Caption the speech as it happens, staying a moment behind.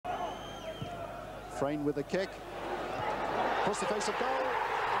Frain with the kick. Across the face of goal.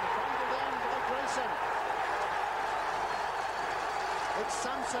 And fumbled in by Grayson. It's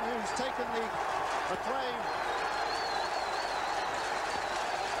Sampson who's taken the claim.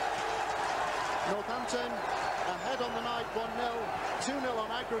 Northampton ahead on the night, 1-0, 2-0 on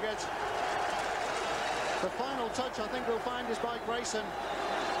aggregate. The final touch, I think we'll find, is by Grayson.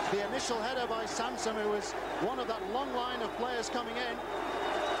 The initial header by Sampson, who was one of that long line of players coming in.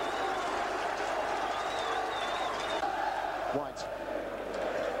 White.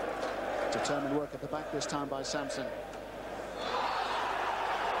 Determined work at the back this time by Sampson.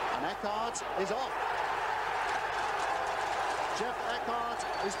 And Eckhart is off. Jeff Eckhart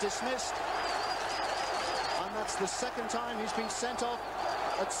is dismissed. And that's the second time he's been sent off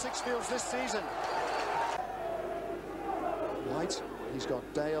at Sixfields this season. White, he's got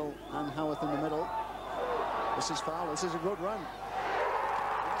Dale and Howarth in the middle. This is Fowler, this is a good run.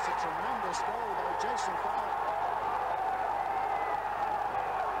 That's a tremendous goal by Jason Fowler.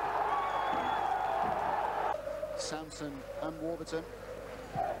 Sampson and Warburton.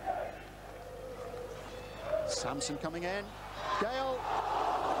 Sampson coming in. Gale.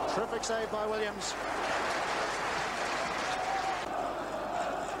 Terrific save by Williams.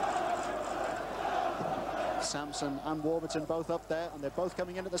 Sampson and Warburton both up there, and they're both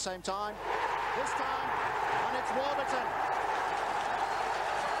coming in at the same time. This time, and it's Warburton.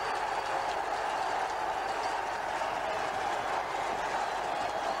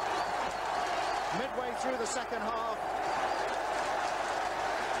 Midway through the second half,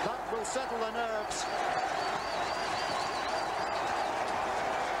 that will settle the nerves.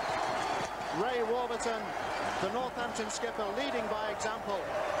 Ray Warburton, the Northampton skipper, leading by example.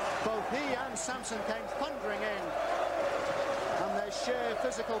 Both he and Sampson came thundering in, and their sheer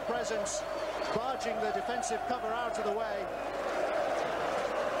physical presence barging the defensive cover out of the way.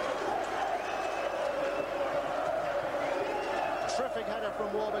 Terrific header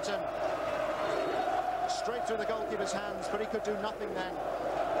from Warburton. Straight through the goalkeeper's hands, but he could do nothing then.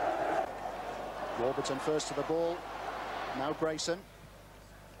 Warburton first to the ball. Now Grayson.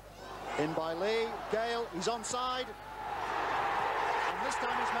 In by Lee. Gale, he's onside. And this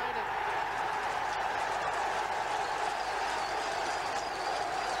time he's made it.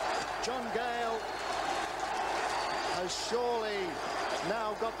 John Gale has surely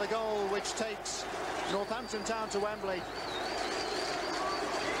now got the goal which takes Northampton Town to Wembley.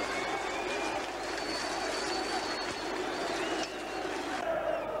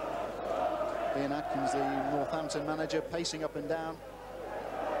 Ian Atkins, the Northampton manager, pacing up and down.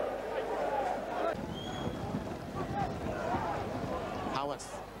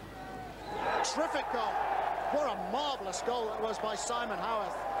 Howarth. Terrific goal. What a marvellous goal that was by Simon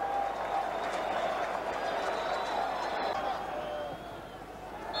Howarth.